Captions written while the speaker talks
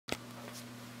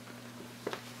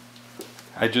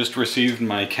I just received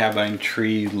my Cabine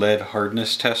Tree lead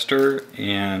hardness tester,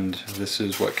 and this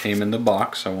is what came in the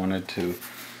box. I wanted to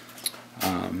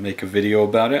make a video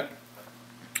about it.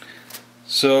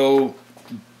 So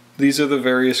these are the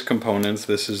various components.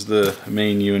 This is the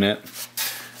main unit.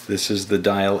 This is the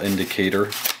dial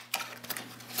indicator.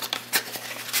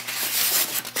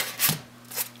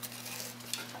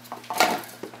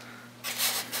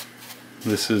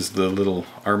 This is the little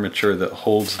armature that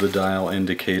holds the dial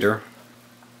indicator.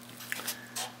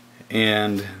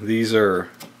 And these are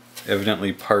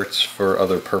evidently parts for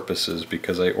other purposes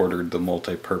because I ordered the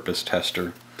multi-purpose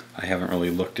tester. I haven't really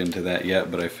looked into that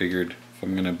yet, but I figured if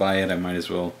I'm going to buy it, I might as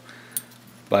well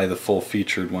buy the full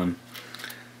featured one.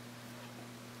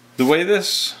 The way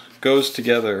this goes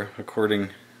together,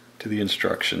 according to the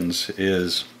instructions,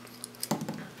 is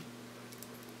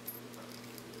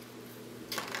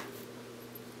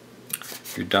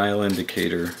your dial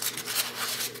indicator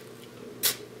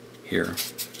here,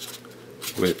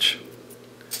 which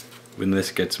when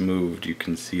this gets moved you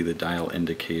can see the dial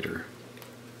indicator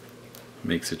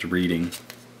makes its reading.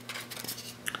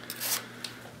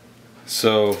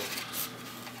 So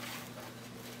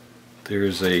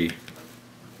there's a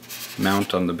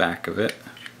mount on the back of it.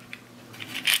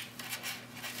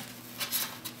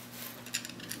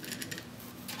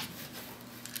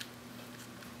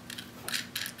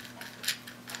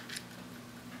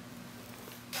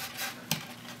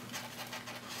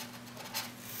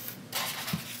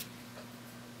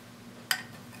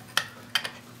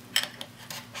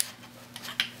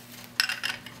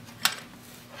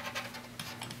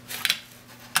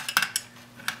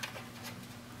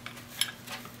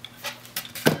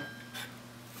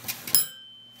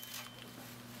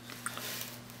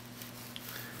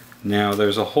 Now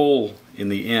there's a hole in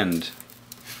the end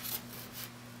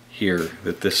here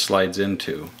that this slides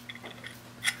into,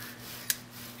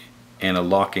 and a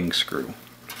locking screw.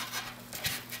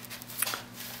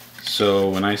 So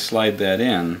when I slide that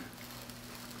in,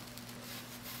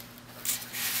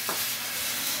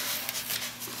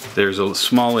 there's a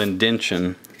small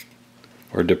indentation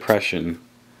or depression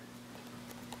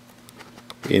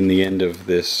in the end of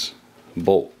this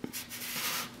bolt.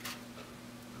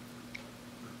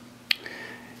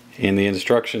 And the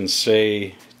instructions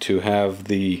say to have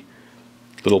the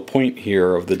little point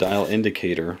here of the dial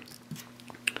indicator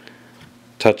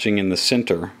touching in the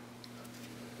center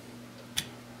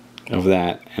of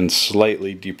that and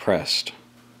slightly depressed.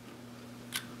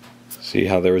 See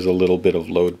how there was a little bit of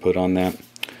load put on that?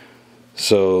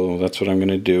 So that's what I'm going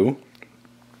to do.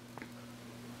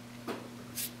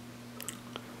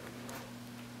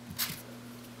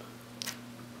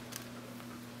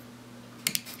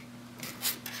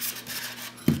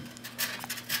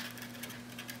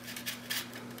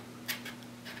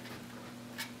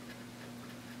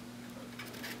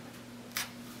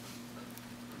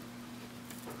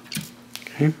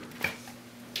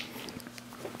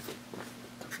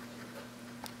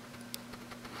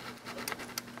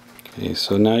 Okay,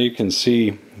 so now you can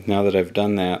see, now that I've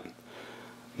done that,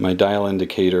 my dial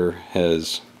indicator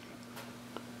has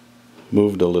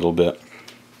moved a little bit,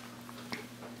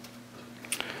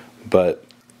 but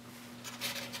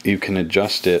you can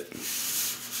adjust it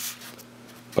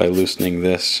by loosening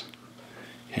this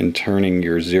and turning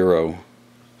your 0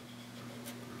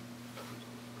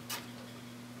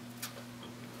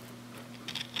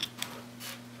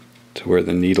 to where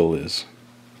the needle is.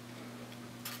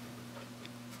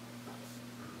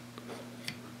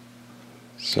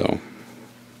 So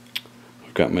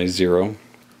I've got my 0.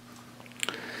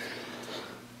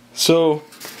 So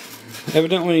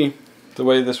evidently the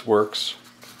way this works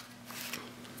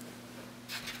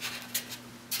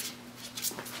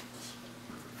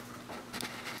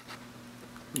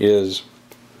is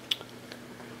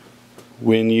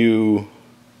when you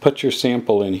put your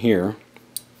sample in here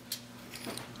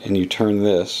and you turn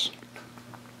this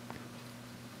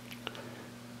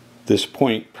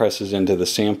point presses into the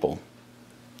sample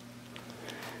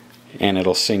and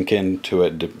it'll sink into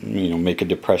it, make a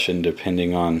depression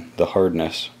depending on the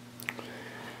hardness.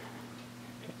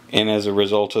 And as a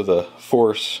result of the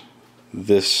force,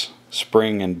 this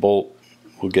spring and bolt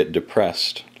will get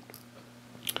depressed.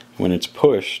 When it's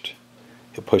pushed,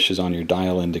 it pushes on your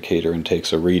dial indicator and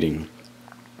takes a reading.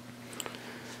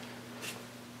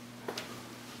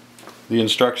 The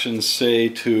instructions say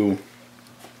to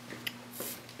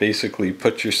basically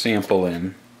put your sample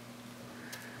in,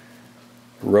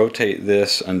 rotate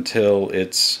this until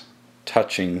it's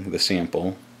touching the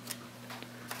sample.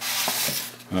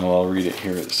 Well, I'll read it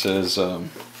here. It says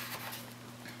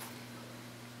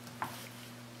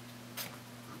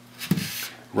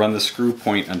run the screw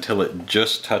point until it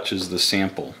just touches the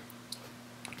sample.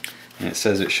 And it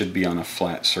says it should be on a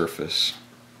flat surface.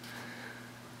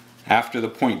 After the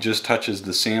point just touches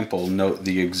the sample, note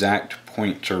the exact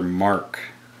pointer mark,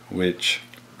 which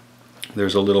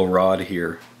there's a little rod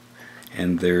here,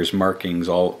 and there's markings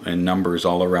all and numbers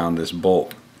all around this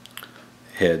bolt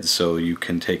head, so you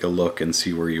can take a look and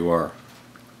see where you are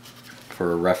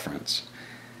for a reference.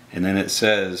 And then it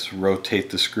says rotate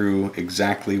the screw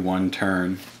exactly 1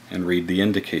 turn and read the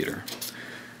indicator.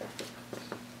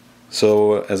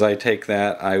 So as I take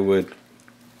that, I would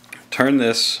turn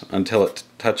this until it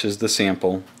touches the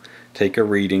sample, take a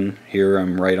reading. Here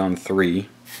I'm right on 3,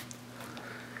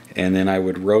 and then I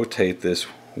would rotate this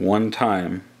 1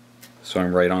 time, so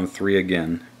I'm right on 3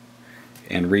 again,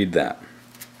 and read that.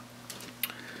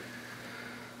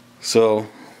 So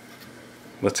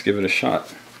let's give it a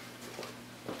shot.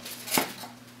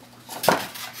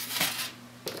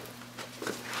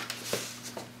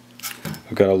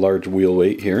 I've got a large wheel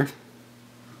weight here.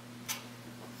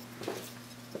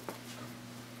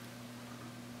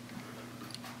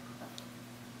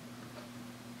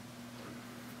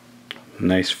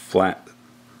 Nice flat.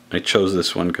 I chose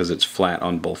this one because it's flat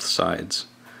on both sides.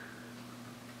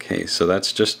 Okay, so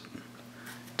that's just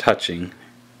touching,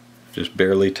 just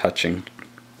barely touching.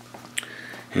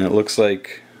 And it looks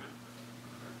like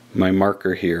my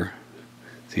marker here,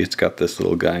 see, it's got this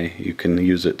little guy, you can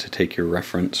use it to take your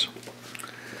reference.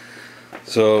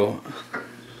 So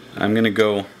I'm going to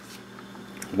go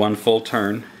 1 full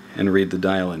turn and read the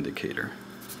dial indicator.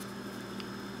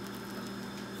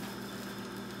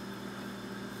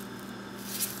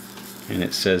 And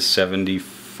it says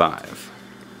 75.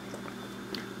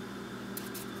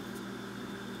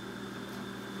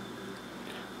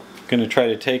 I'm going to try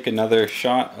to take another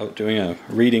shot of doing a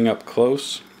reading up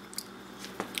close.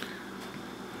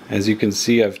 As you can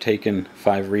see, I've taken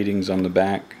 5 readings on the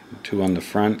back, 2 on the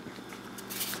front.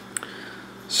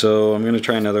 So I'm going to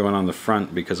try another one on the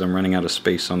front because I'm running out of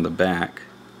space on the back.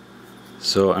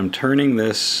 So I'm turning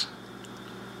this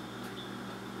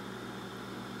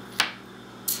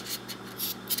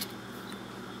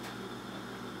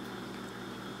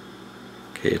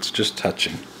okay, it's just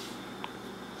touching.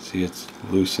 See, it's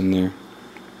loose in there.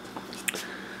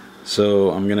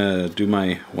 So I'm going to do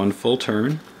my 1 full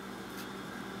turn.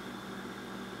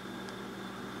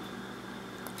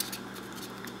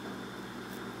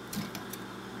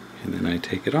 And then I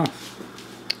take it off.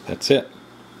 That's it.